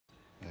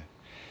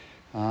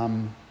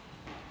I've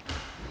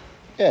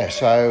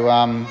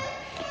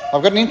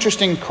got an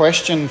interesting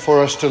question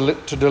for us to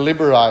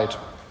deliberate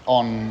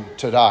on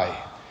today.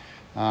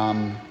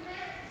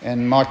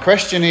 And my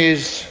question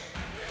is,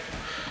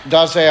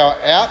 does our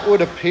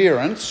outward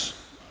appearance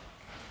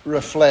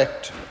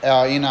reflect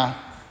our inner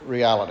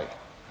reality?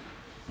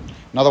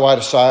 Another way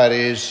to say it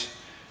is,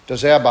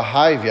 does our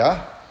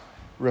behaviour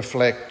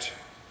reflect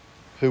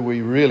who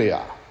we really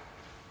are?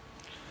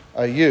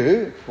 Are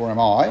you, or am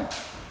I,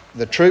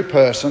 the true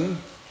person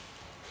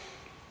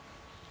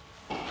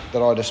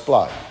that I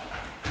display?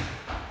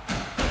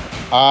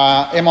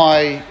 Am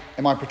I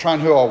portraying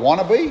who I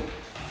want to be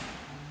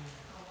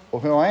or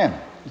who I am?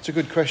 It's a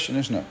good question,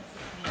 isn't it?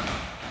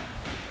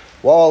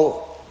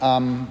 Well,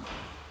 and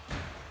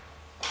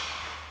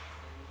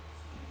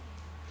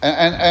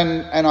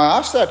I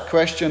ask that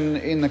question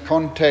in the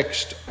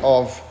context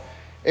of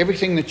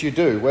everything that you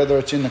do, whether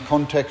it's in the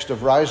context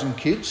of raising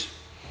kids,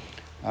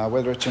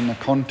 whether it's in the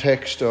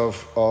context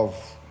of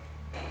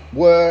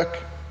work,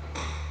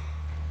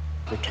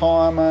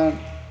 retirement,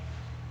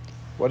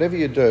 whatever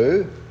you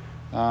do,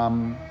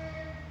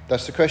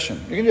 that's the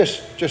question. You can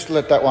just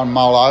let that one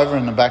mull over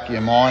in the back of your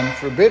mind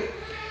for a bit.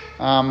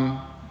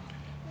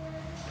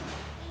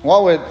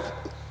 While we're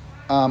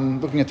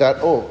looking at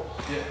that,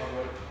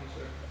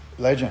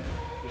 legend.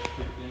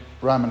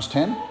 Romans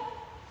 10,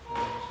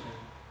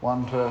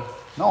 1 to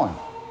 9.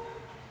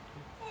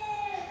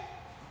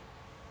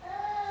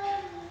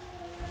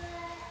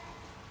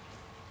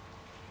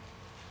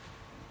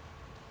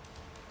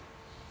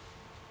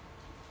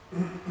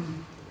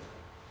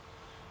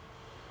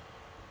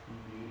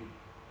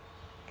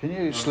 Can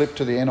you slip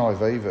to the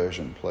NIV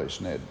version,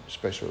 please, Ned?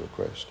 Special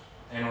request.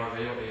 NIV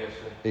or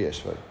ESV?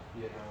 ESV.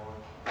 Yeah, no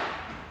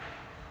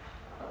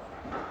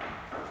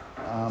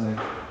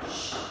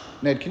worries.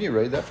 Ned, can you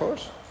read that for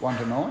us? 1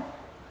 to 9?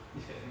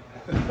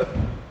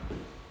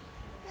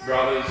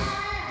 Brothers,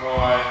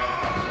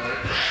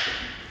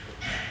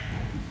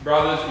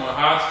 my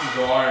heart's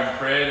desire and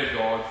prayer to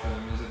God for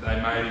them is that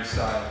they may be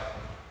saved.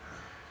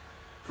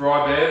 For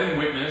I bear them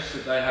witness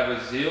that they have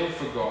a zeal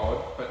for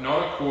God, but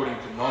not according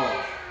to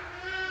knowledge.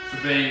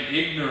 For being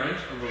ignorant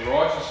of the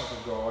righteousness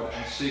of God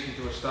and seeking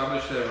to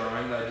establish their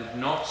own, they did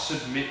not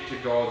submit to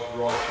God's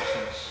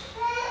righteousness.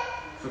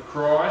 For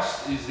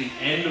Christ is the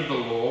end of the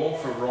law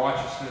for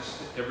righteousness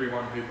to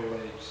everyone who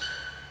believes.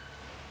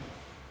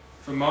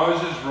 For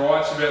Moses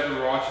writes about the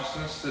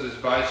righteousness that is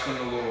based on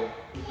the law.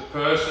 The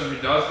person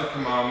who does the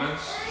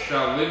commandments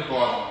shall live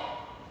by them.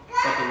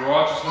 But the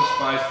righteousness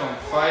based on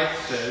faith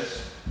says,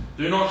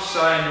 do not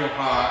say in your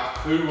heart,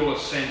 who will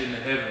ascend into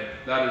heaven,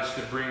 that is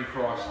to bring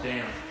Christ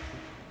down.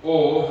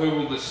 Or who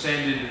will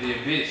descend into the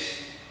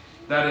abyss,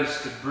 that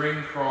is to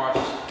bring Christ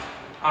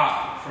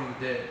up from the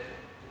dead.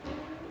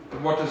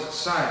 But what does it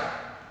say?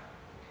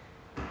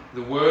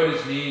 The word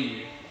is near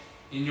you,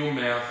 in your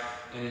mouth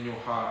and in your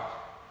heart.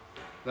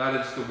 That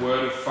is the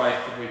word of faith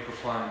that we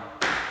proclaim.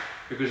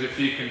 Because if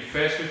you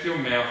confess with your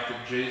mouth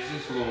that Jesus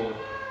is Lord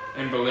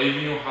and believe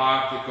in your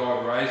heart that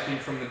God raised him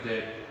from the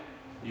dead,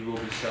 you will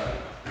be saved.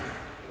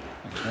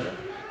 Thanks, Ned.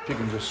 If you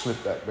can just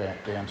slip that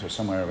back down to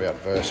somewhere about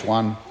verse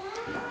 1.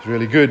 It's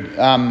really good.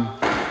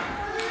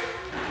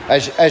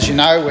 As you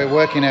know, we're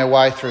working our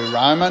way through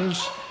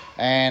Romans,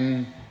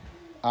 and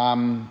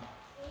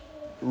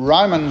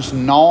Romans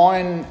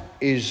 9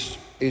 is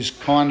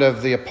kind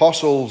of the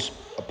Paul's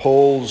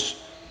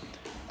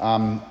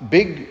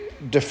big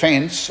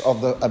defence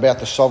about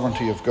the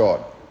sovereignty of God,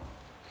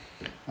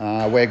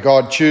 where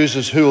God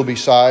chooses who will be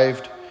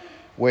saved,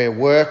 where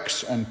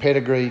works and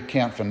pedigree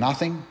count for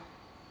nothing,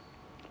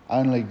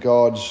 only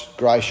God's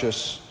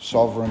gracious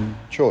sovereign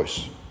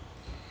choice.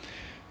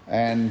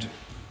 And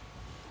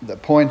the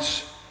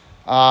points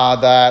are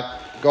that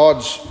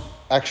God's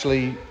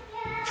actually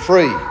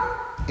free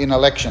in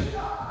election.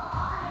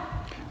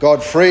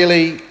 God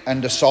freely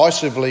and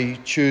decisively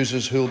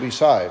chooses who will be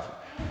saved.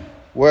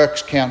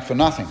 Works count for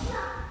nothing,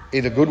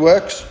 either good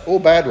works or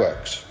bad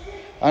works.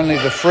 Only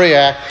the free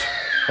act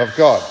of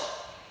God.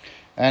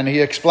 And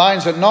he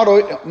explains that not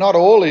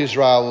all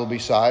Israel will be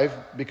saved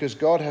because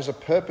God has a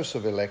purpose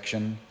of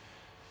election.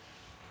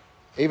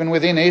 Even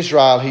within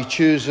Israel, he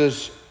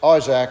chooses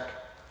Isaac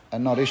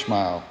and not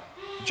Ishmael,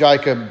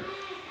 Jacob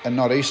and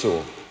not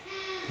Esau,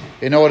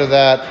 in order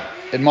that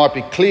it might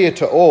be clear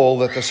to all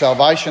that the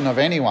salvation of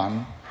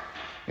anyone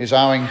is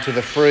owing to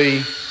the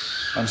free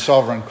and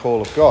sovereign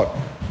call of God.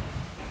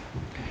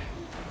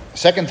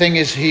 Second thing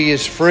is he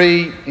is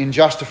free in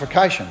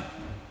justification.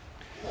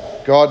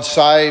 God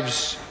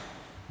saves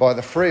by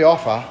the free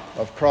offer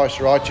of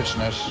Christ's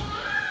righteousness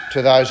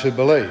to those who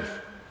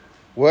believe.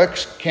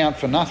 Works count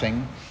for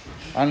nothing,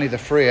 only the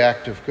free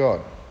act of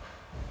God.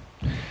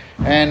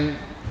 And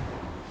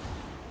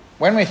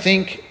when we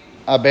think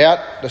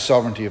about the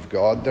sovereignty of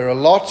God, there are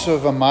lots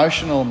of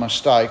emotional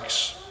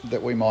mistakes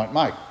that we might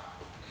make.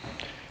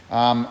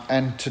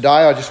 And today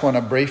I just want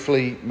to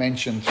briefly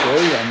mention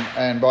three.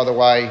 And by the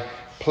way,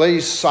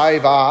 please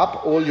save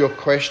up all your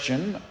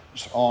questions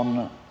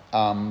on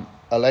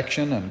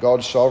election and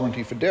God's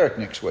sovereignty for Derek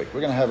next week.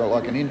 We're going to have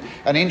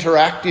an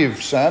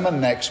interactive sermon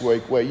next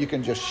week where you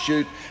can just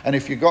shoot. And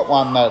if you've got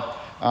one that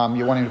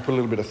you're wanting to put a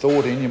little bit of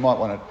thought in, you might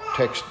want to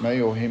text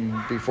me or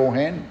him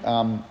beforehand.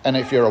 And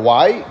if you're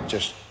away,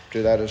 just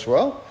do that as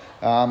well.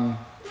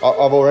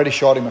 I've already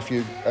shot him a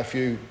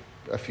few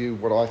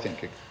what I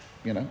think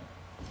are,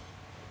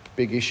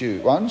 big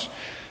issue ones.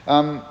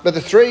 But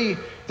the three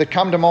that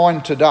come to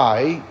mind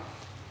today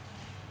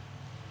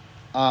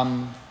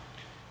are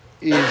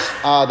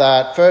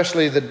that,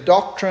 firstly, the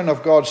doctrine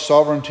of God's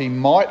sovereignty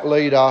might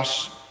lead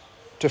us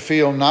to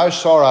feel no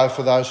sorrow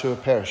for those who are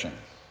perishing.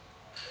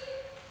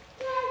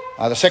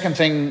 The second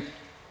thing,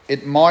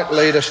 it might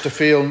lead us to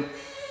feel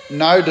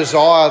no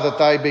desire that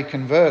they be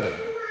converted.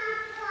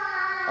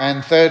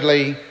 And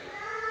thirdly,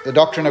 the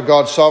doctrine of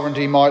God's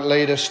sovereignty might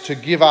lead us to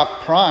give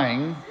up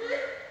praying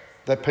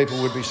that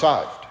people would be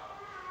saved.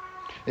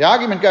 The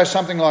argument goes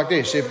something like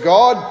this: if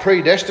God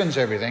predestines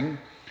everything,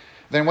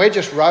 then we're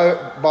just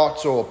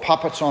robots or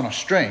puppets on a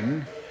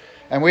string,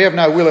 and we have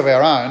no will of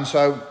our own,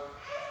 so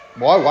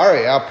why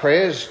worry? Our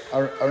prayers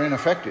are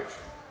ineffective.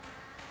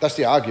 That's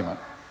the argument.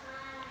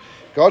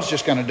 God's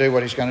just going to do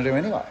what he's going to do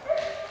anyway.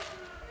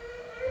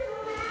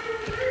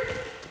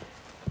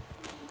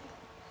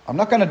 I'm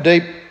not going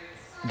to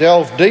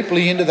delve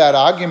deeply into that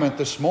argument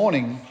this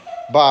morning,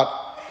 but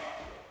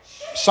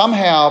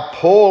somehow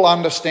Paul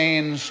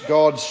understands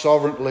God's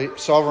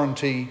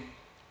sovereignty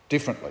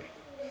differently.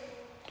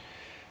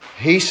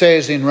 He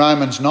says in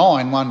Romans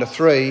 9,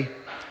 1-3,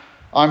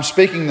 I'm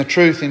speaking the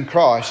truth in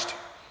Christ.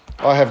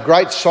 I have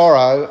great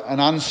sorrow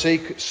and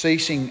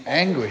unceasing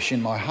anguish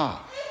in my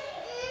heart.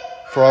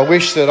 For I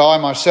wish that I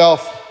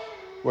myself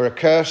were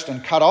accursed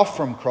and cut off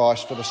from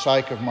Christ for the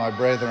sake of my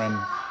brethren,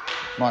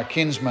 my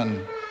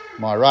kinsmen,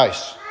 my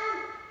race.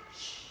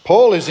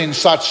 Paul is in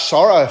such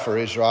sorrow for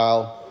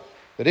Israel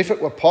that if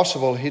it were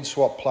possible, he'd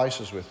swap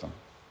places with them.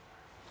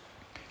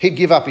 He'd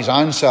give up his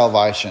own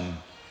salvation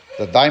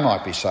that they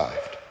might be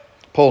saved.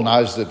 Paul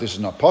knows that this is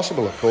not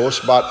possible, of course,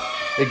 but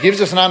it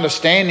gives us an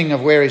understanding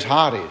of where his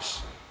heart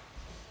is.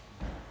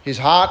 His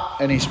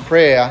heart and his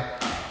prayer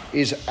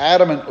is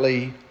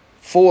adamantly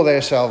for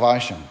their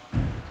salvation.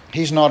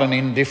 He's not an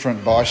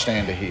indifferent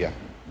bystander here.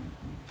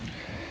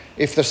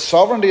 If the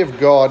sovereignty of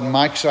God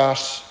makes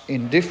us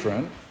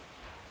indifferent,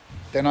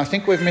 then I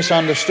think we've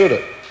misunderstood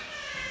it.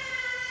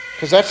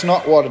 Because that's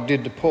not what it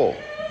did to Paul.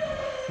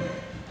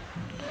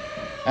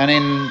 And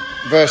in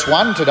verse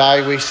 1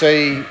 today we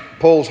see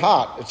Paul's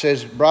heart. It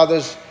says,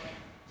 brothers,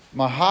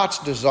 my heart's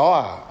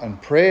desire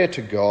and prayer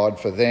to God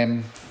for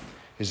them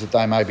is that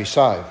they may be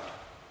saved.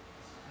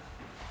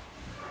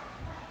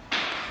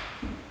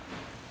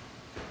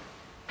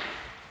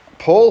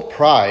 Paul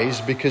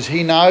prays because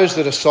he knows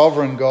that a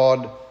sovereign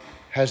God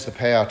has the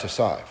power to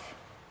save.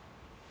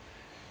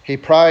 He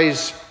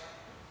prays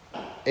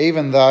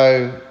even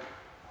though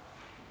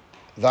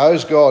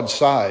those God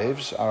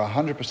saves are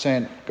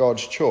 100%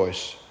 God's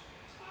choice.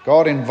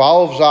 God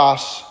involves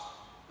us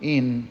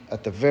in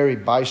at the very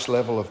base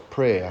level of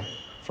prayer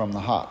from the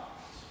heart.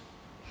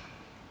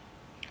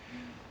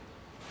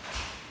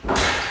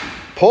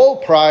 Paul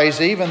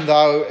prays even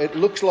though it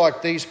looks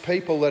like these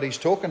people that he's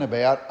talking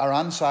about are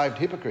unsaved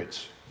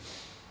hypocrites.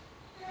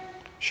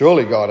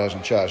 Surely God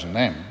hasn't chosen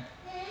them.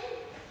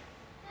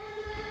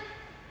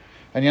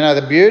 And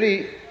the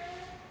beauty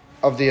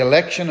of the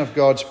election of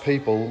God's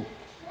people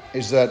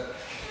is that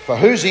for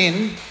who's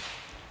in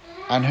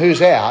and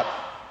who's out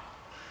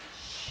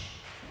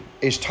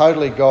is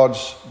totally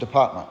God's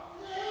department.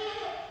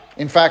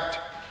 In fact,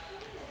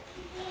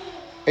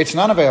 it's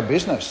none of our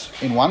business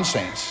in one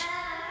sense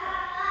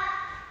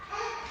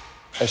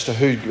as to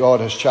who God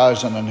has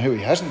chosen and who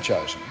he hasn't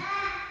chosen.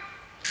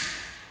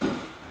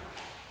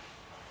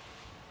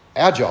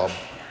 Our job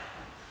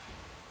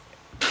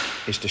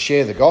is to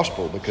share the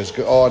gospel because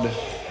God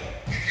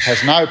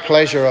has no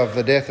pleasure of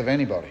the death of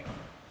anybody.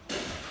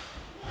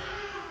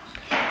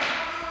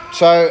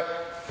 So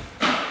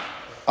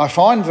I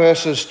find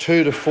verses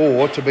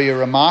 2-4 to be a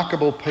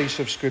remarkable piece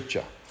of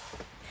scripture.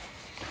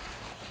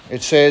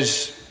 It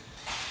says,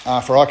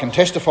 for I can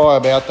testify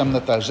about them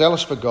that they're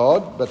zealous for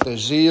God, but their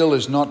zeal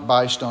is not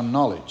based on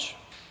knowledge.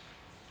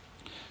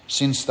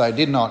 Since they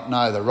did not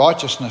know the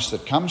righteousness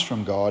that comes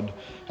from God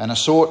and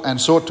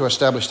sought to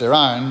establish their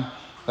own,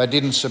 they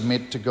didn't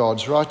submit to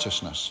God's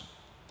righteousness.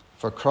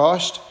 For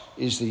Christ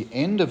is the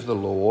end of the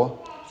law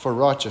for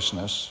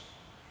righteousness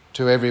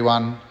to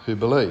everyone who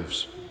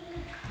believes.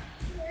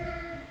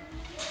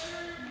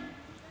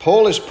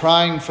 Paul is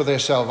praying for their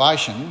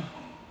salvation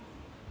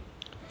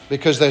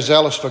because they're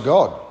zealous for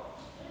God.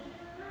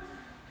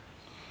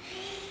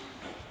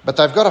 But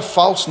they've got a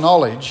false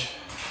knowledge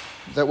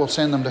that will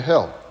send them to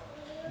hell.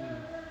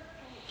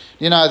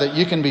 You know that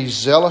you can be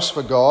zealous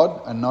for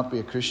God and not be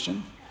a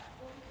Christian?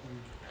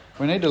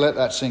 We need to let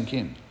that sink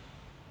in.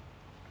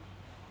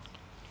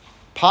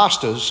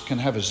 Pastors can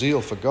have a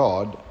zeal for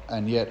God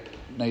and yet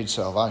need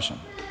salvation.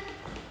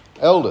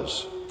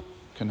 Elders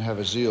can have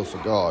a zeal for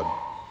God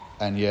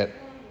and yet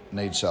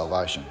need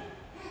salvation.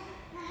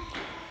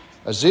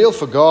 A zeal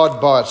for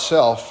God by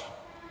itself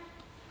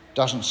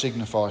doesn't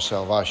signify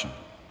salvation.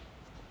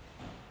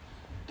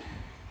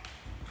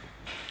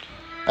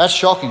 That's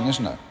shocking,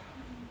 isn't it?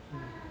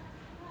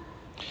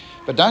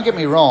 But don't get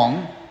me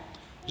wrong,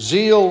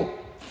 zeal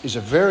is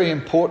a very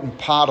important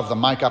part of the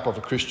makeup of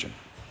a Christian.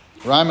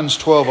 Romans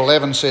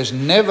 12:11 says,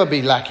 "Never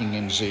be lacking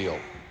in zeal,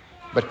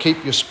 but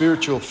keep your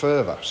spiritual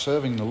fervour,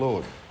 serving the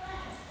Lord."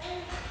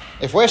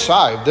 If we're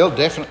saved, there'll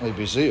definitely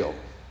be zeal.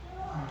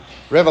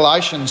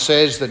 Revelation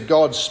says that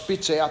God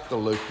spits out the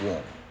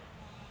lukewarm.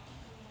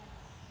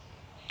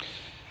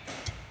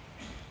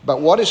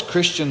 But what is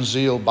Christian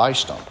zeal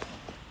based on?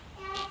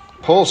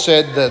 Paul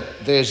said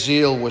that their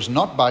zeal was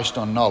not based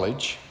on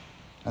knowledge,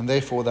 and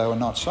therefore they were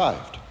not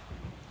saved.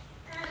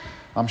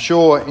 I'm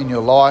sure in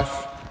your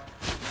life,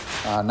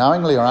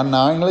 knowingly or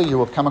unknowingly, you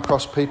will come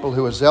across people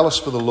who are zealous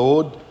for the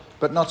Lord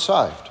but not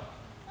saved.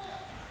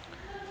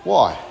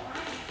 Why?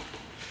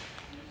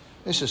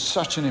 This is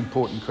such an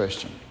important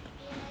question.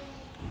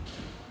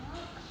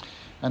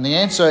 And the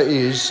answer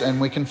is, and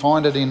we can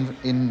find it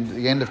in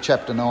the end of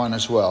chapter 9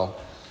 as well,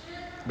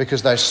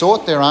 because they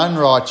sought their own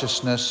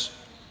righteousness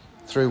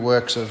through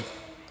works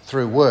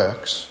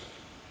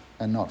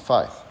and not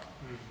faith.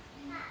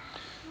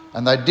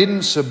 And they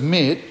didn't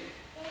submit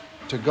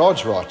to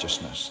God's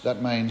righteousness.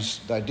 That means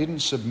they didn't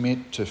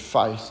submit to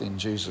faith in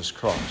Jesus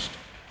Christ.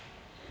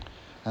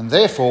 And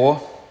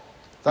therefore,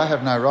 they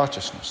have no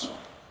righteousness.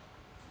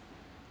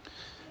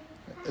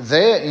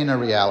 Their inner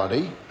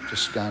reality,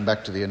 just going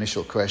back to the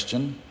initial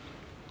question,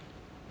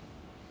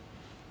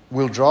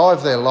 will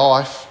drive their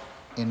life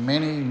in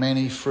many,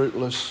 many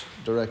fruitless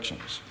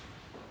directions.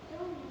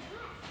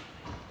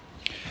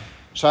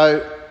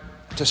 So,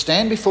 to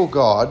stand before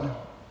God,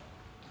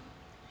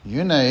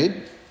 you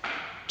need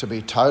to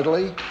be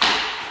totally,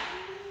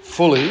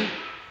 fully,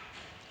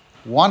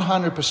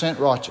 100%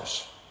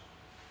 righteous.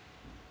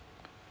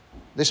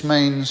 This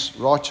means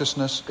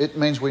righteousness. It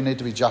means we need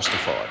to be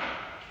justified.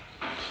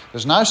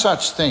 There's no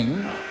such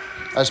thing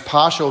as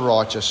partial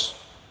righteousness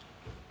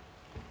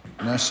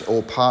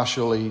or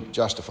partially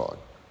justified.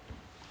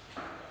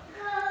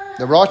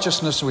 The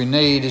righteousness we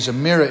need is a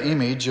mirror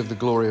image of the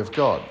glory of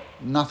God,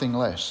 nothing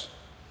less.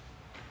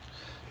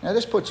 Now,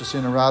 this puts us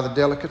in a rather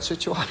delicate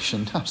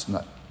situation, doesn't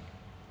it?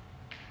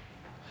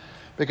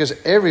 Because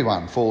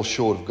everyone falls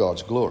short of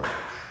God's glory.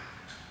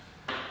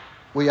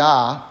 We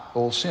are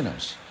all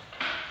sinners.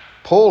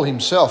 Paul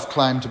himself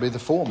claimed to be the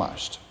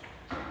foremost.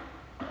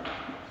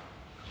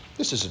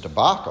 This is a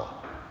debacle.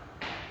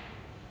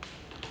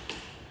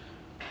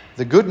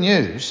 The good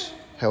news,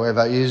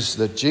 however, is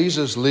that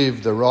Jesus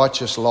lived the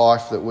righteous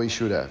life that we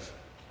should have.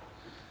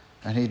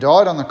 And he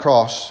died on the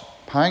cross,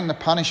 paying the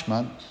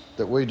punishment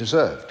that we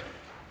deserved.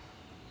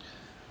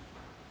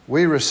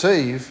 We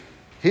receive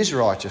his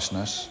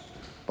righteousness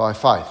by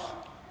faith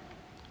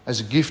as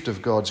a gift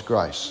of God's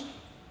grace,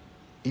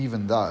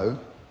 even though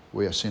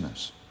we are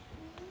sinners.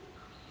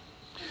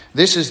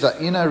 This is the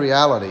inner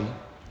reality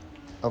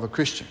of a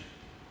Christian.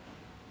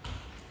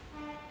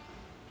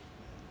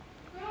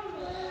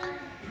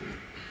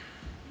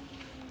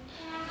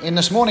 In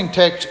this morning's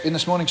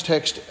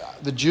text,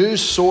 the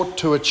Jews sought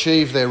to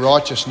achieve their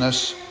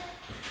righteousness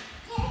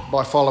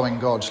by following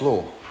God's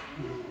law.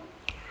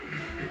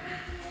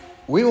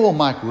 We all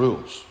make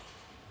rules.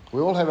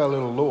 We all have our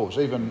little laws.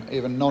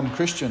 Even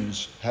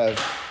non-Christians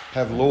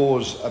have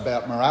laws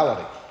about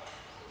morality.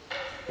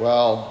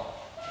 Well,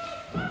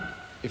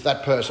 if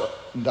that person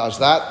does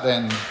that,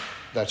 then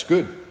that's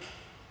good.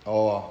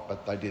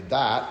 But they did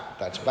that,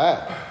 that's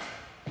bad.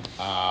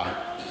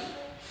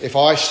 If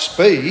I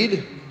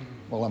speed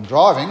while I'm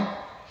driving,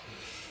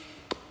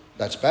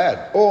 that's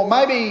bad. Or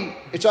maybe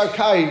it's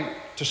okay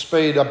to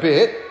speed a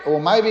bit, or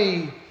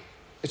maybe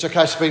it's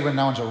okay to speed when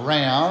no one's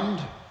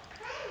around,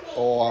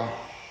 or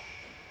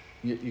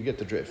you get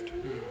the drift.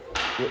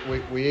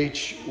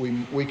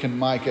 We can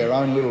make our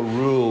own little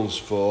rules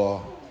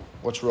for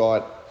what's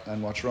right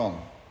and what's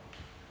wrong.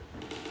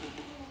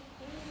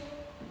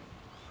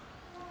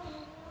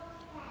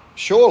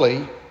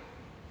 Surely,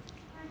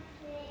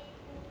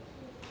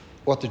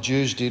 what the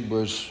Jews did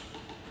was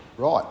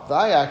right.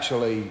 They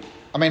actually,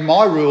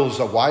 my rules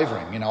are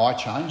wavering, I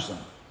change them.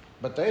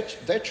 But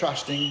they're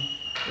trusting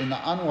in the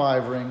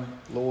unwavering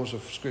laws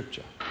of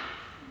Scripture.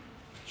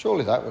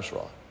 Surely that was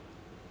right.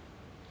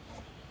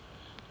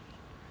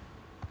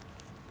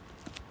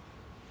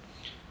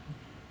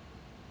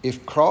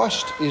 If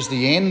Christ is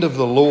the end of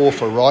the law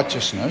for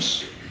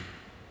righteousness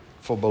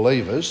for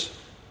believers,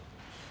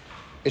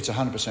 it's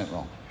 100%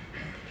 wrong.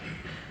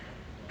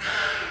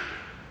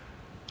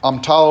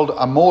 I'm told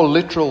a more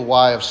literal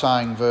way of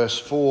saying verse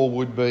 4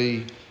 would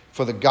be,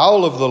 for the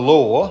goal of the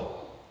law,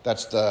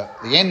 that's the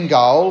end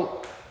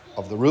goal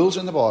of the rules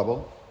in the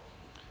Bible,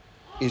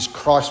 is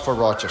Christ for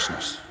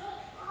righteousness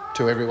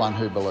to everyone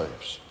who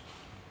believes.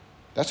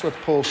 That's what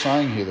Paul's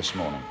saying here this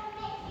morning.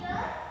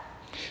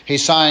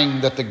 He's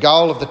saying that the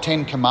goal of the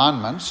 10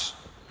 Commandments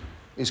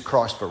is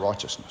Christ for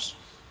righteousness.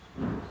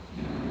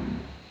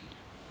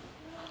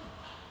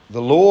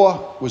 The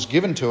law was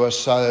given to us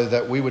so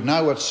that we would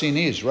know what sin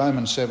is.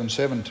 Romans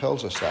 7:7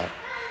 tells us that.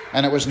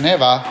 And it was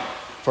never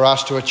for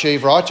us to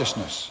achieve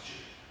righteousness,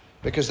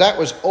 because that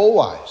was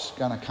always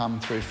going to come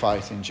through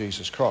faith in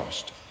Jesus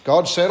Christ.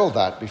 God settled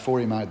that before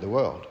he made the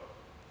world.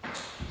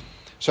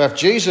 So if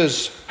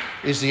Jesus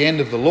is the end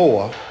of the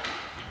law,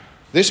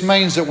 this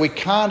means that we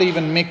can't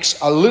even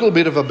mix a little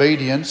bit of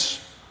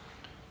obedience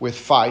with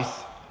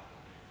faith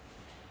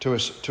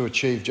to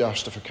achieve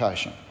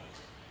justification.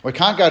 We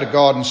can't go to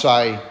God and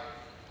say,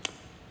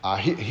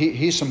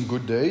 here's some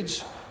good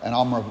deeds, and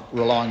I'm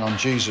relying on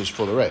Jesus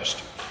for the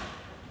rest.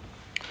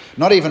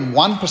 Not even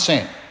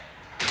 1%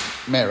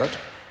 merit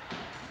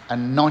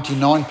and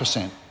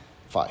 99%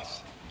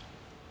 faith.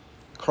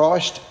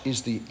 Christ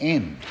is the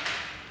end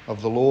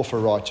of the law for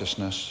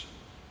righteousness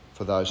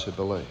for those who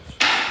believe.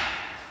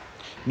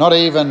 Not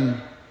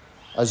even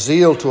a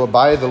zeal to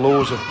obey the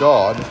laws of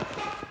God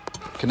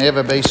can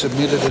ever be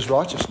submitted as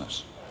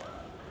righteousness.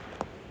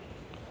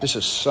 This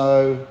is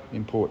so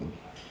important.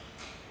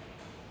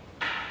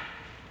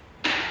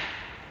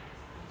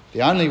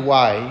 The only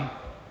way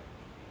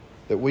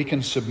that we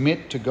can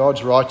submit to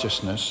God's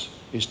righteousness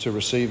is to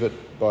receive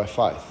it by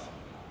faith.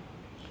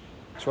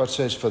 That's what it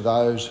says, for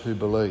those who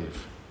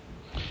believe.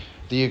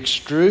 The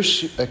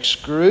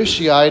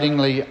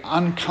excruciatingly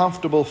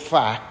uncomfortable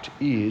fact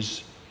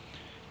is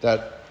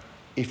that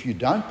if you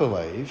don't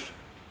believe,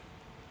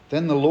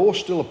 then the law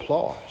still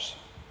applies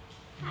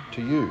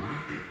to you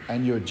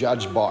and you're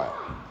judged by it.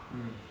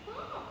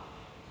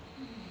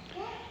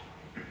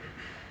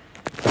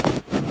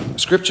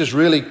 Scripture's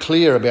really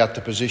clear about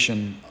the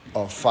position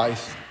of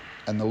faith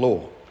and the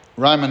law.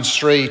 Romans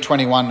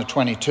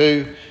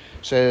 3:21-22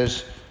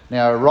 says,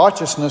 now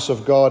righteousness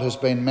of God has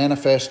been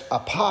manifest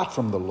apart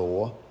from the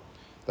law,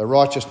 the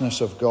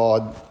righteousness of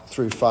God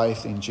through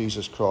faith in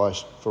Jesus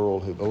Christ for all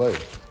who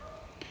believe.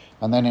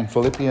 And then in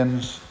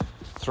Philippians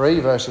 3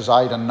 verses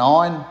 8 and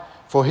 9,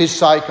 for his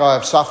sake I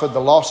have suffered the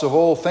loss of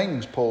all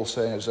things, Paul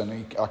says,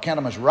 and I count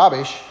them as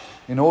rubbish,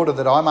 in order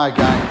that I may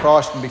gain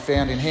Christ and be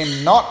found in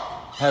him, not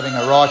having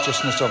a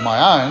righteousness of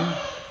my own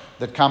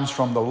that comes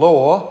from the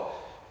law,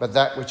 but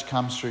that which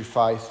comes through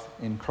faith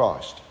in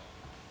Christ.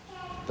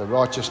 The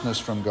righteousness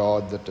from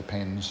God that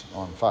depends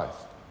on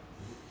faith.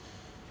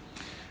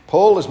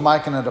 Paul is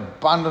making it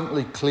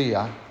abundantly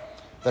clear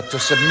that to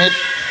submit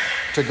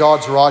to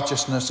God's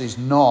righteousness is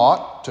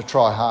not to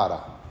try harder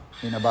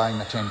in obeying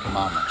the Ten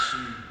Commandments.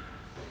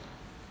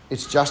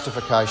 It's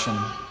justification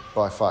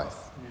by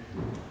faith.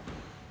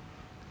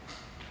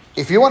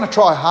 If you want to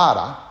try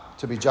harder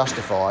to be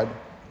justified,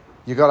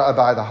 you've got to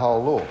obey the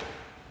whole law.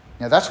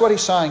 Now that's what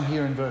he's saying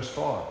here in verse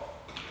 5.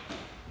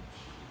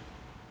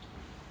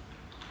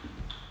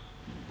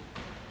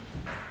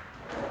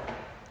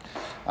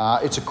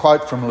 It's a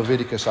quote from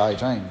Leviticus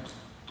 18.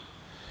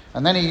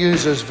 And then he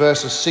uses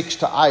verses 6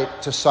 to 8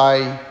 to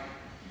say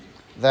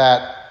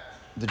that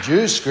the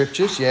Jews'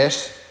 scriptures,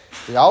 yes,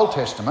 the Old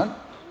Testament,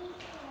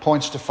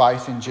 points to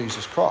faith in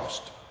Jesus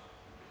Christ.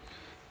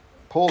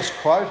 Paul's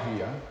quote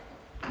here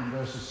in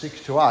verses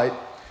 6 to 8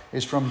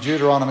 is from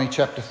Deuteronomy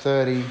chapter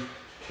 30,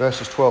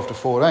 verses 12 to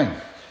 14.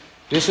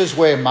 This is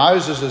where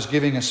Moses is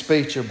giving a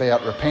speech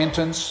about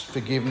repentance,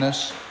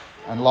 forgiveness,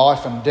 and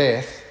life and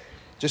death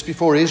just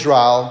before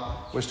Israel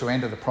was to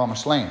enter the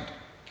promised land.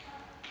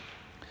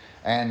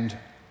 And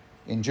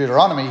in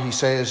Deuteronomy he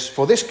says,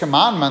 for this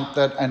commandment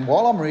that, and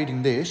while I'm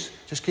reading this,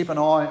 just keep an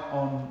eye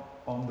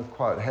on the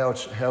quote,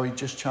 how he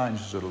just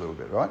changes it a little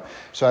bit, right?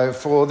 So,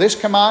 for this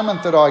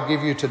commandment that I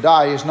give you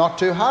today is not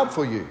too hard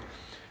for you,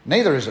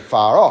 neither is it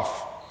far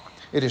off.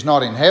 It is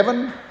not in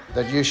heaven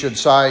that you should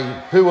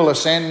say, who will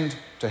ascend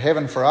to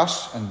heaven for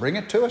us and bring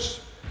it to us,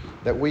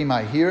 that we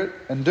may hear it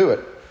and do it.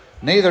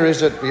 Neither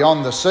is it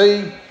beyond the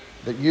sea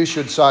that you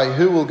should say,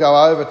 who will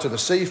go over to the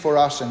sea for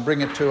us and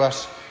bring it to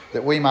us,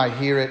 that we may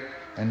hear it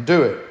and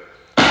do it.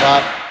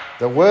 But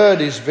the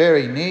word is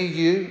very near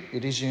you,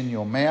 it is in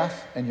your mouth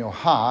and your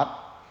heart,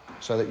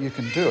 so that you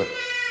can do it.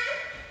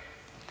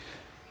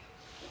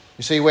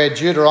 You see, where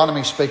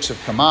Deuteronomy speaks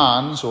of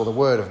commands or the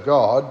word of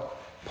God,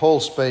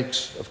 Paul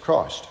speaks of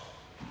Christ.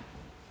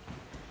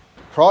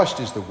 Christ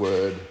is the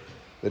word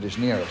that is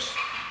near us,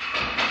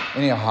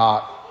 in our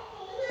heart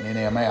and in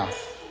our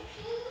mouth.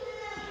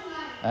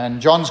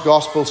 And John's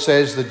Gospel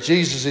says that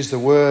Jesus is the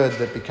Word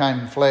that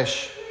became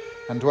flesh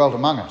and dwelt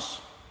among us.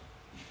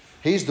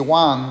 He's the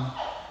one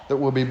that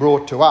will be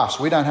brought to us.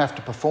 We don't have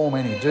to perform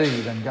any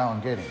deed and go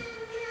and get him.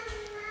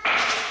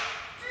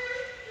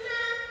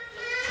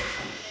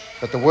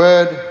 But the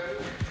Word,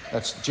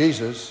 that's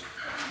Jesus,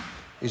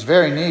 is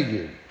very near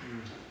you.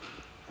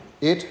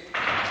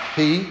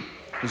 He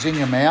is in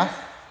your mouth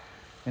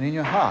and in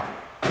your heart.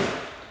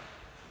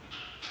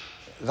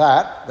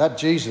 That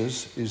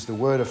Jesus is the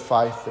word of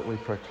faith that we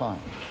proclaim.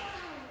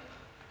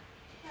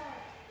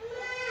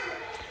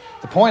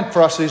 The point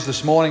for us is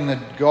this morning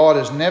that God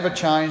has never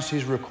changed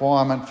his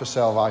requirement for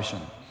salvation.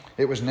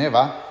 It was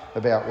never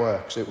about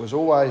works. It was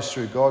always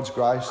through God's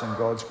grace and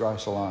God's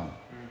grace alone.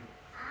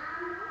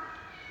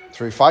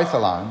 Through faith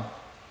alone,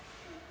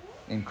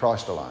 in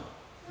Christ alone.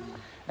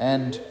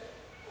 And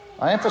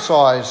I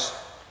emphasise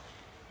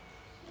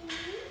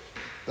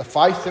the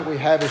faith that we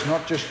have is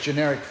not just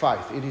generic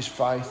faith. It is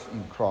faith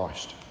in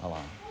Christ alone.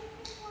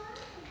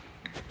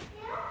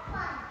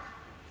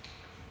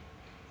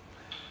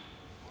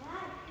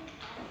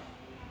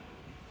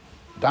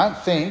 Don't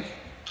think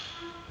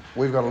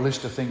we've got a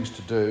list of things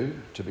to do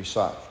to be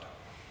saved.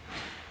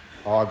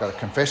 Oh, I've got to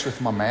confess with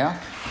my mouth.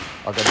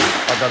 I've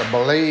got to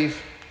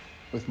believe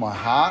with my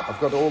heart. I've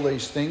got all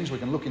these things. We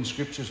can look in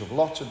scriptures of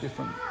lots of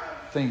different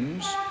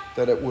things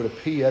that it would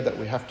appear that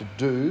we have to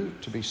do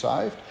to be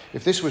saved.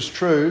 If this was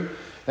true,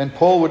 then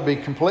Paul would be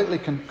completely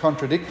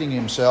contradicting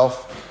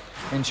himself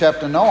in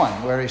chapter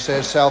 9, where he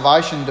says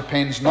salvation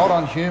depends not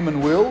on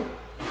human will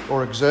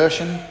or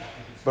exertion,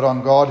 but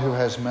on God who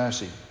has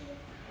mercy.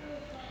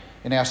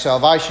 In our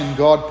salvation,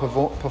 God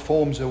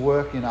performs a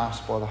work in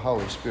us by the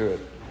Holy Spirit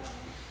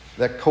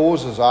that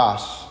causes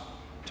us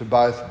to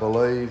both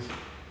believe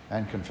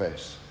and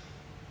confess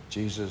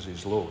Jesus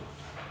is Lord.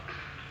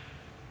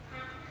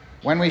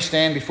 When we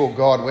stand before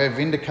God, we're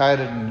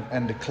vindicated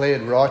and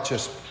declared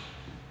righteous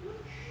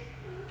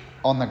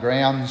on the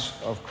grounds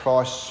of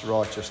Christ's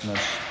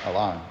righteousness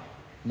alone,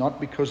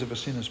 not because of a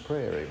sinner's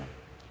prayer even.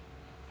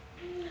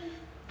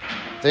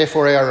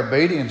 Therefore, our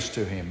obedience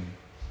to him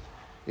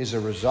is a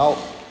result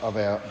of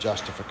our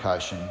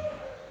justification,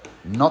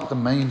 not the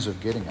means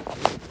of getting it.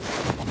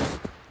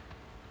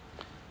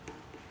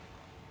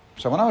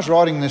 So when I was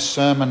writing this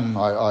sermon,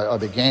 I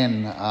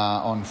began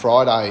on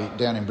Friday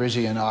down in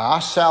Brizzy, and I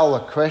asked Sal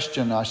a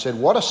question. I said,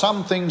 what are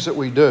some things that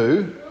we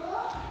do,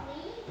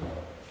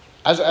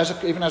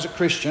 even as a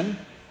Christian,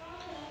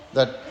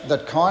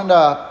 that kind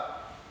of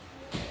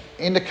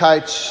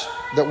indicates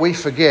that we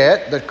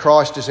forget that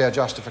Christ is our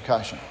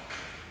justification?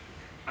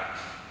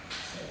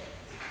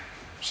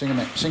 Sing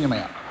them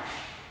out.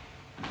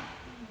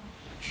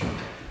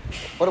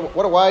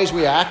 What are ways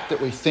we act that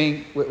we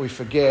think, we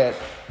forget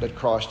that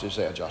Christ is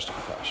our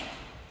justification?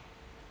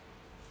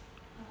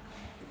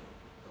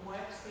 The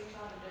works we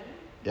try to do?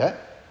 Yeah,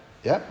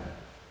 yeah.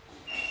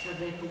 So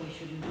therefore we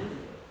shouldn't do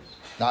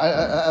the works?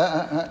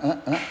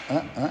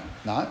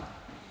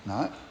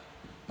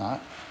 No.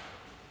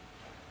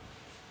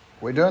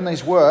 We're doing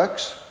these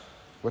works,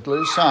 what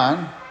Lou's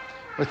saying,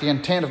 with the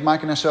intent of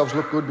making ourselves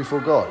look good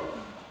before God.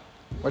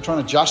 We're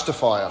trying to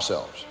justify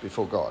ourselves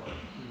before God.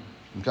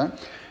 Okay?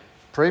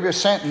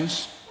 Previous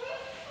sentence,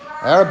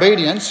 our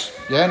obedience,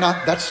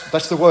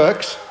 that's the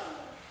works,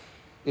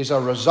 is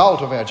a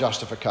result of our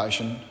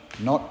justification,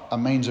 not a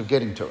means of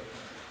getting to it.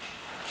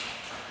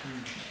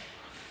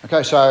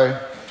 Okay, so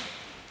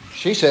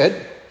she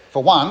said,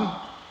 for one,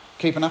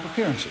 keeping up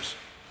appearances.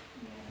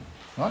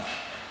 Right?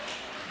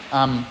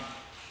 I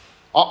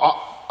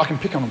can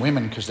pick on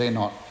women because they're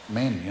not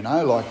men,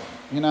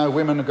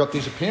 women have got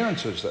these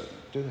appearances that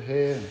do the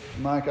hair and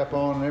makeup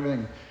on and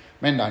everything.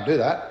 Men don't do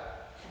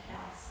that. The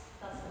house,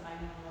 that's the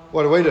main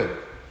What one. do?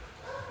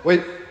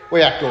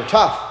 We act all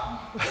tough.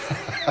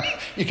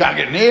 You can't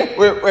get near.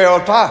 We're all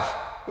tough.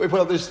 We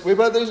put up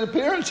these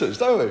appearances,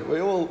 don't we?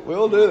 We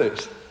all do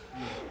this.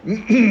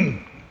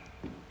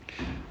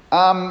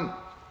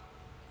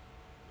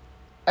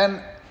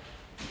 And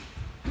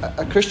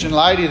a Christian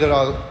lady that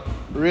I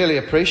really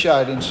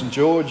appreciate in St.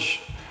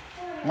 George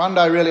one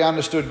day really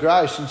understood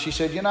grace, and she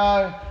said,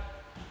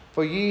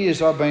 for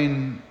years I've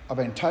been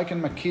taking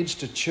my kids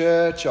to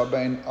church. I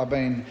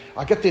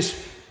get this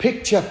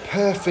picture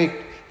perfect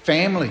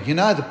family.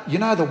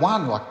 The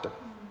one, like the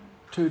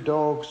 2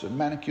 dogs, the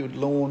manicured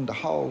lawn, the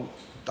whole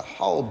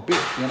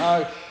bit.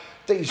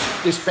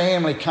 This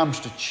family comes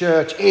to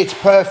church. It's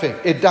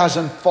perfect. It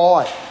doesn't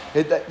fight.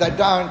 They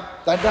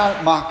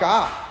don't muck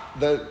up.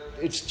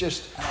 It's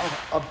just,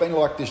 I've been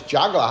like this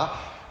juggler.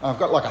 I've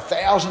got like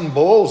 1,000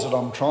 balls that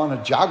I'm trying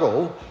to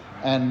juggle,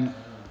 and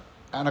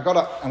when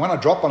I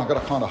drop one, I've got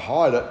to kind of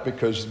hide it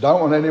because I don't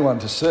want anyone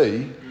to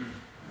see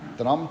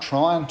that I'm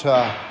trying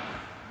to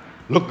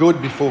look good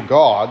before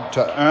God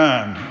to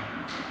earn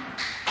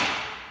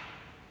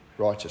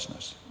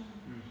righteousness.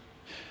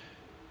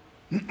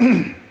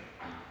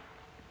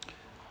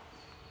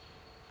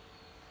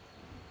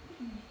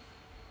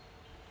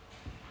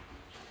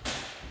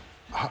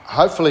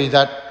 Hopefully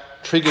that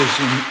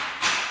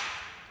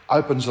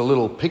opens a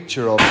little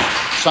picture of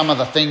some of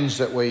the things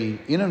that we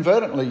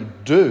inadvertently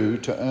do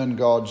to earn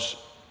God's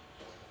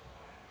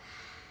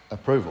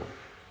approval,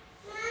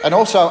 and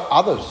also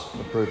others'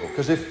 approval.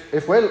 Because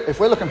if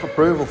we're looking for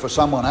approval for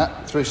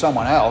through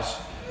someone else,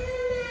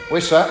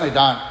 we certainly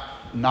don't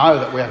know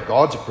that we have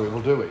God's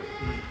approval, do we?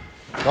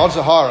 God's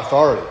the higher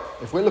authority.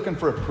 If we're looking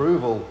for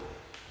approval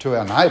to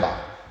our neighbour,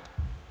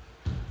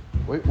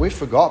 we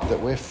forgot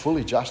that we're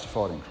fully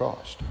justified in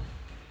Christ.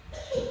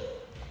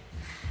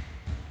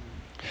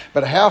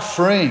 But how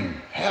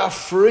freeing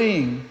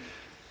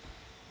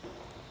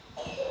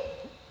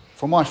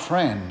for my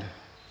friend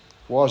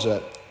was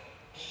it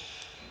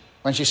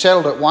when she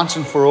settled it once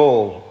and for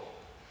all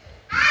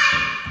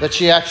that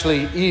she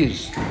actually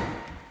is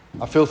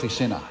a filthy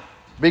sinner.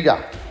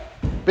 Bigger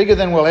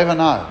than we'll ever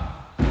know.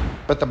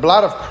 But the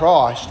blood of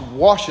Christ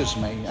washes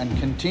me and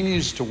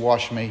continues to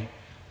wash me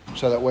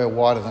so that we're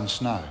whiter than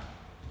snow.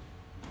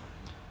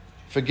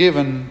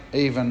 forgiven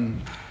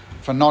even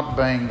for not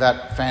being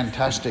that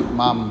fantastic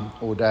mum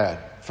or dad,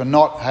 for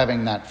not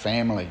having that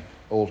family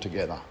all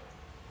together.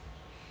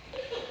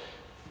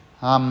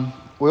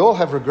 We all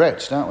have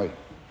regrets, don't we?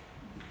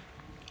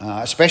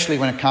 Especially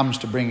when it comes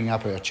to bringing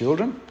up our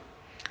children.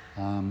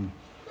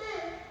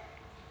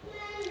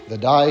 The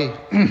day...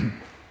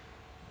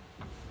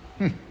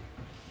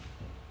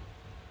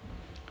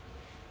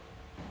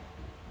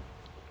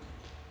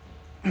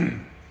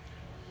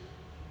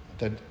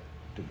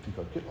 Didn't think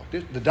I'd get like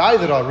this. The day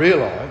that I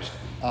realised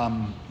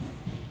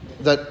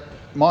that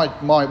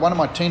one of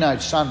my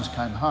teenage sons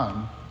came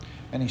home,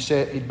 and he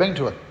said he'd been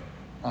to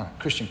a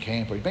Christian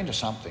camp, or he'd been to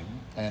something,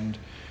 and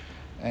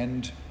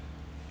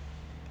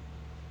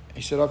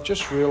he said, "I've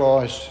just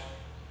realised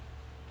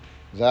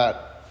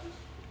that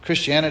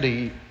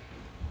Christianity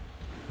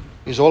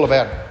is all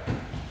about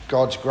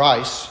God's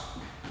grace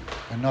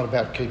and not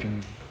about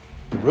keeping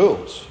the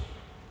rules."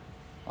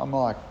 I'm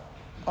like,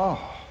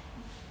 oh.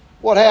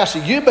 What house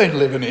have you been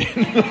living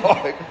in?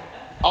 Like,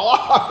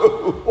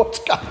 hello, what's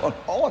going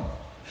on?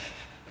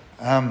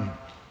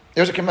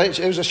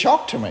 It was a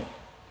shock to me.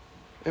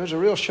 It was a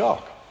real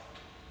shock.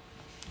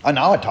 I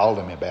know I told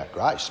him about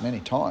grace many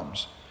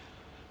times,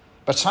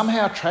 but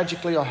somehow,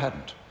 tragically, I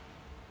hadn't.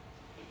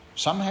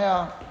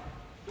 Somehow,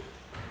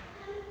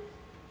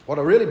 what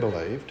I really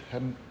believed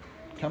hadn't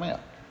come out.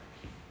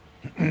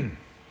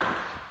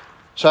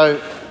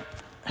 So,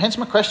 hence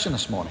my question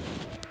this morning.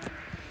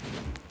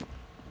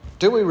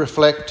 Do we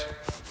reflect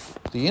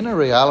the inner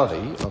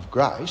reality of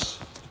grace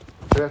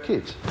to our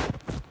kids,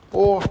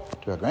 or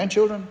to our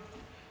grandchildren,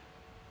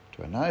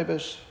 to our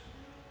neighbours,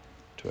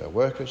 to our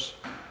workers?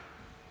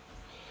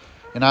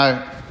 You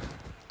know,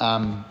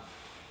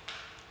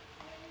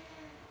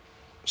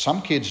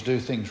 some kids do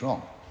things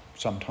wrong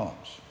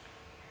sometimes.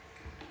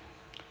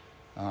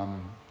 I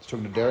was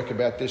talking to Derek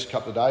about this a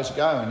couple of days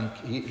ago, and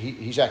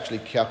he's actually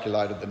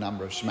calculated the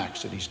number of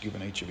smacks that he's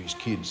given each of his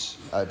kids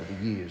over the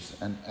years,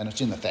 and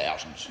it's in the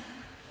thousands.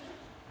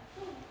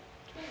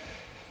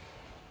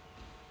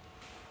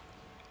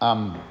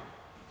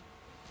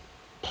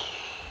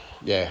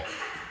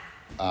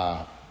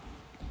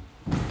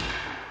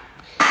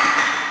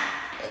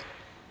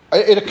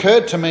 It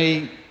occurred to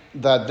me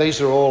that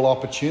these are all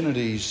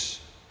opportunities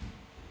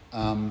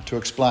to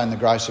explain the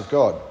grace of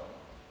God.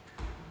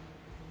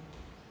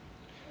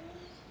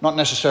 Not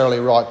necessarily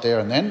right there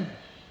and then.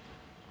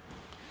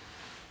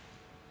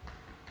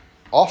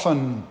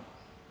 Often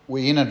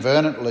we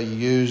inadvertently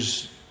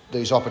use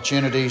these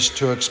opportunities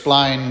to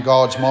explain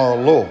God's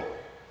moral law,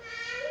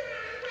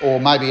 or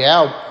maybe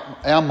our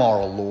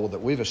moral law that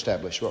we've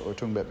established, what we were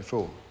talking about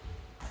before.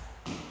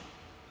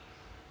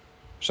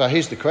 So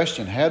here's the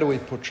question: how do we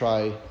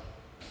portray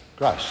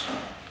grace?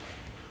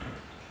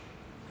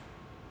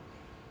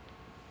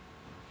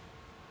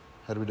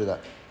 How do we do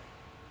that?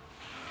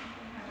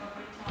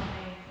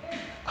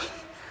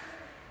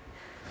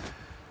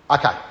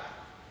 Okay.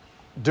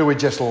 Do we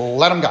just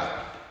let them go?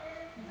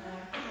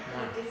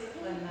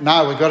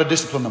 No, we've got to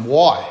discipline them.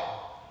 Why?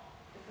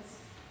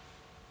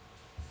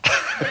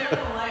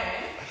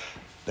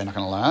 They're not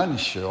going to learn,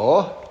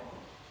 sure.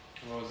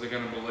 Well, is they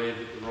going to believe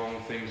that the wrong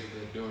things that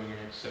they're doing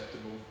are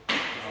acceptable to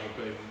other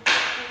people?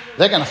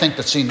 They're going to think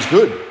that sin's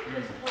good.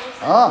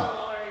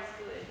 Ah.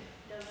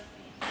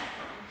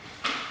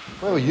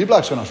 Where were you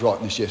blokes when I was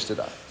writing this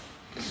yesterday?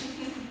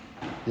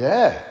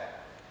 Yeah.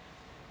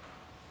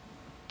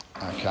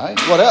 Okay.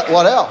 What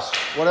else?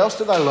 What else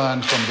do they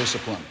learn from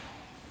discipline?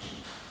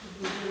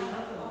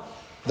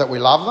 That we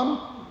love them?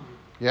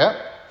 Yep.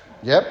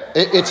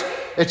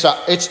 It's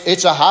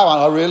a hard one.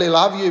 I really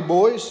love you,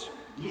 boys.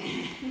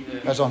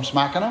 As I'm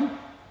smacking them.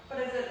 But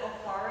is it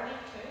authority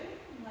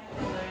too? Like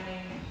we're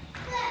learning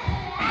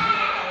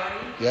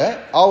authority?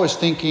 Yeah. I was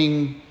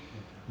thinking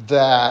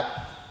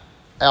that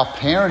our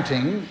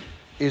parenting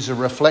is a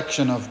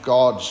reflection of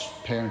God's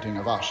parenting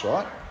of us,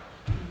 right?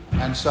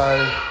 And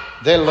so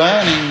they're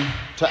learning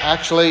to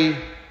actually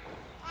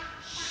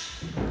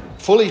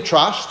fully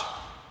trust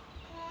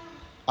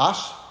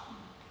us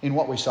in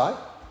what we say.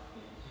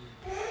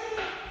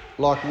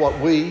 Like what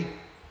we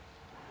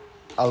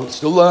are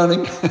still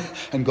learning,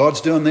 and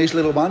God's doing these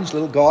little ones,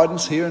 little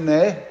guidance here and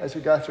there as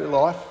we go through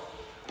life,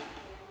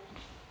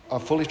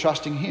 of fully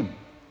trusting Him.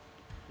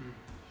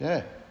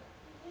 Yeah.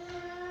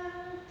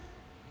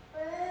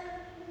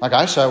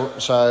 Okay,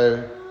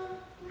 so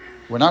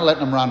we're not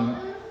letting them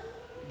run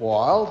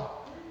wild.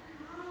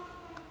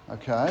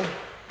 Okay,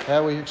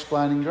 how are we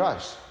explaining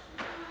grace?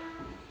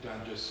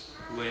 Don't just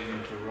leave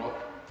them to rot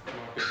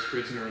like a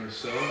prisoner in a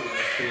cell. You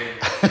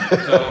actually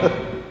tell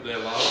them they're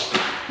loved.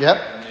 Yep.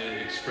 And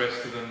you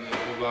express to them that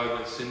although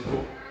they're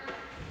sinful,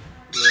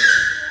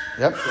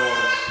 Yep. God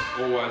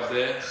is always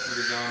there with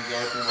His arms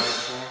open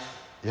waiting for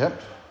them.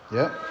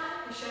 Yep.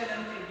 We show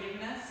them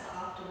forgiveness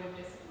after we've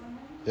disciplined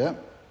them.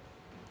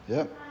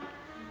 Yep.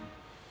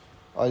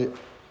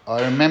 I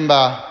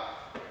remember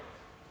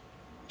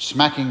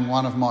smacking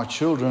one of my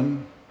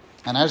children,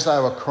 and as they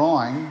were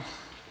crying,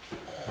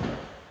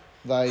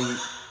 they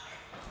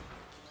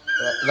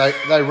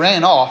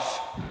ran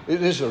off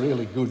It is a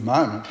really good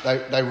moment.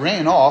 They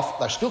ran off.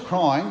 They're still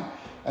crying,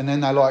 and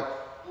then they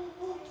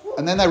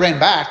ran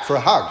back for a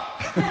hug.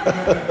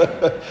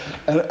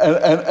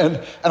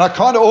 and I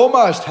kind of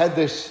almost had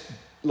this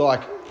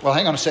like, well,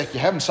 hang on a sec, you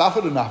haven't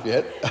suffered enough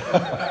yet.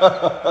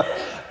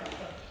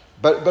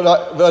 but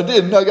I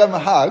didn't. I gave them a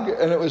hug,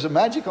 and it was a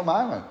magical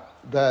moment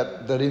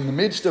that in the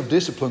midst of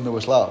discipline there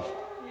was love.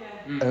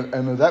 Yeah.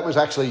 And that was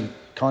actually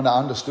kind of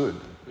understood.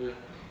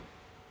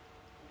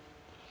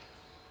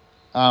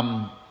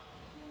 Yeah.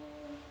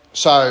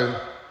 So,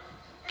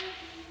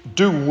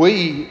 do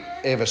we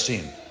ever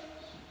sin?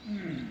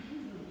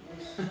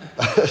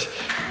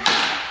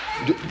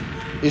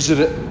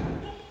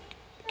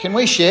 Can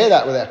we share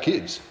that with our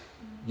kids?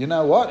 You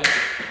know what?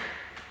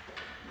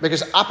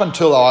 Because up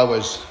until I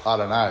was, I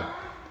don't know,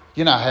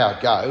 you know how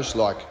it goes,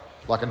 like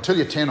until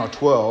you're 10 or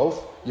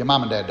 12, your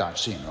mum and dad don't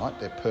sin, right?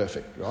 They're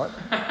perfect, right?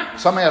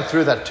 Somehow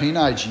through that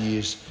teenage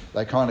years,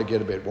 they kind of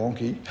get a bit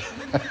wonky.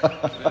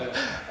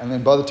 And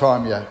then by the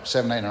time you're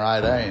 17 or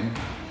 18,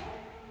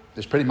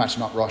 there's pretty much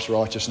not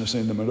righteousness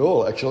in them at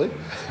all, actually.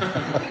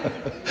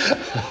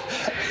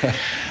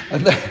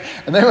 and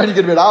then when you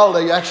get a bit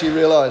older, you actually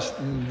realise,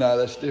 no,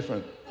 that's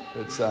different.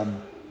 It's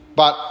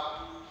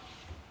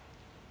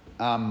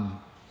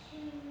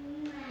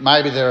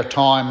maybe there are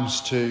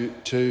times to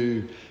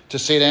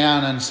sit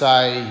down and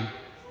say,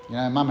 you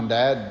know, mum and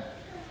dad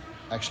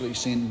actually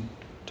sin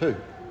too.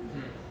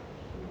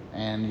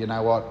 And you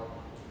know what?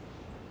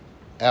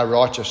 Our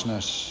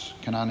righteousness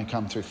can only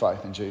come through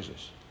faith in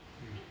Jesus.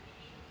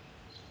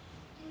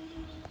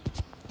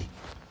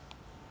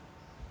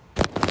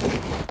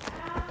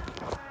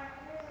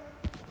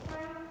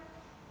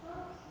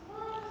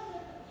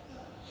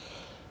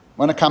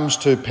 When it comes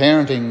to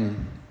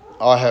parenting,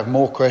 I have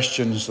more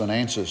questions than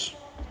answers.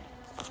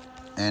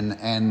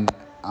 And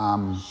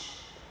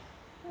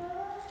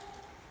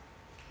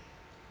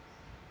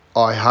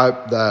I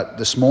hope that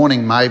this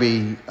morning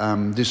maybe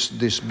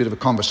this bit of a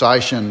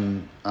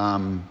conversation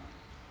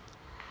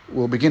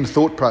will begin a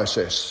thought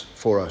process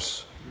for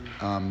us.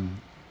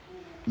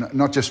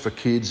 Not just for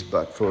kids,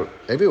 but for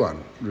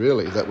everyone,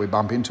 really, that we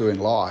bump into in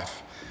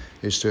life,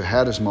 as to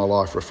how does my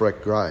life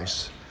reflect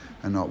grace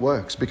and not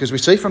works? Because we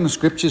see from the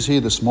scriptures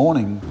here this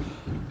morning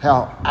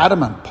how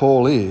adamant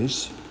Paul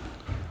is.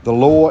 The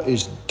law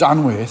is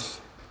done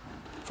with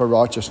for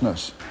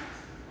righteousness.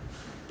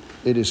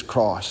 It is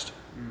Christ,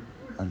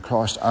 and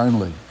Christ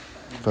only,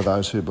 for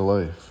those who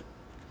believe.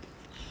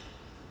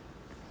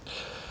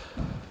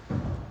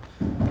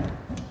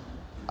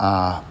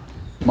 My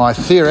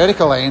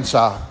theoretical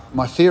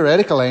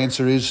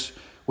answer is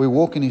we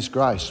walk in His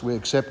grace. We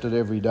accept it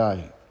every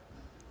day.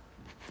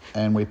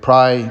 And we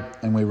pray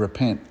and we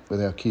repent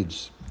with our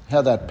kids.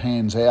 How that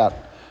pans out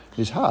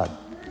is hard.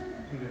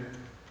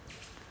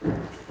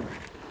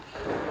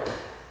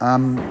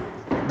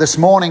 This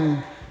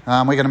morning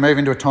we're going to move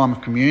into a time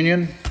of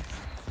communion,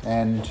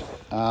 and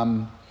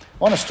I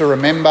want us to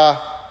remember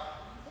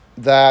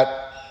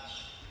that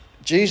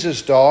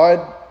Jesus died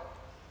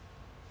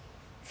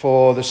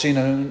for the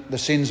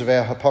sins of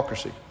our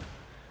hypocrisy.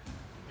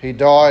 He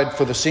died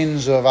for the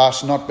sins of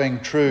us not being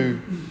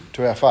true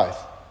to our faith.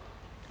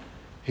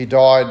 He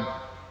died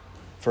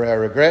for our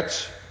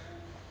regrets.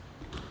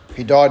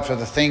 He died for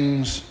the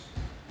things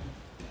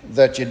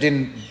that you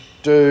didn't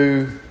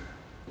do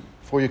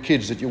for your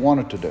kids that you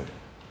wanted to do,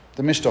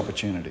 the missed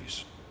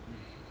opportunities.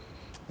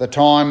 He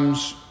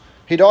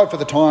died for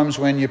the times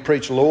when you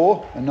preach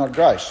law and not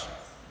grace.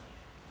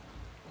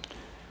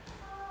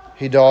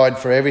 He died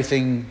for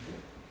everything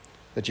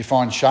that you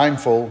find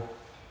shameful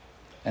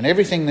and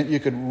everything that you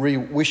could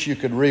wish you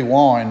could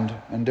rewind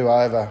and do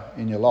over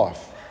in your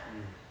life.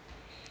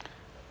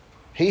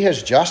 He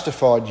has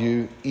justified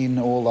you in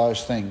all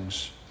those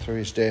things through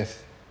His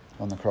death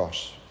on the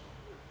cross.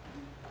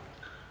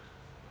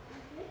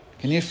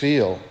 Can you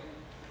feel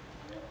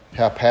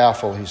how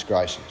powerful His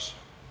grace is?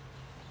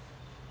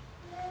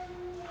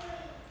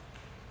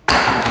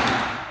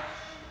 I'm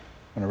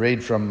going to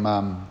read from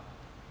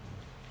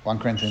 1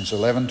 Corinthians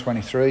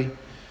 11:23.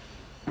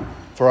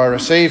 For I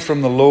received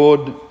from the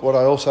Lord what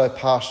I also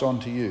passed on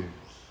to you.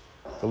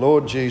 The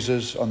Lord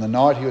Jesus, on the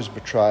night He was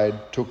betrayed,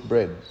 took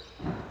bread.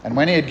 And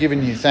when He had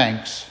given you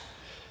thanks,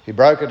 He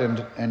broke it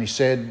and He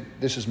said,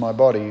 "This is my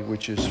body,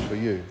 which is for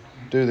you.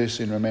 Do this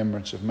in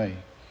remembrance of me."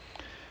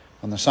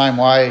 On the same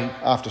way,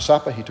 after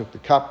supper, He took the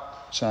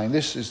cup, saying,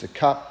 "This is the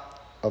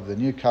cup of the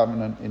new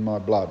covenant in my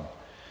blood.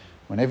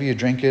 Whenever you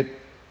drink it,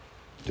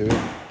 do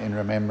it in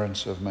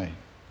remembrance of me.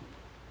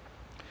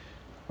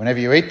 Whenever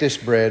you eat this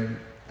bread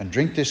and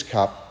drink this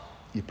cup,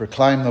 you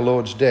proclaim the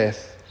Lord's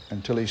death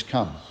until He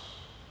comes.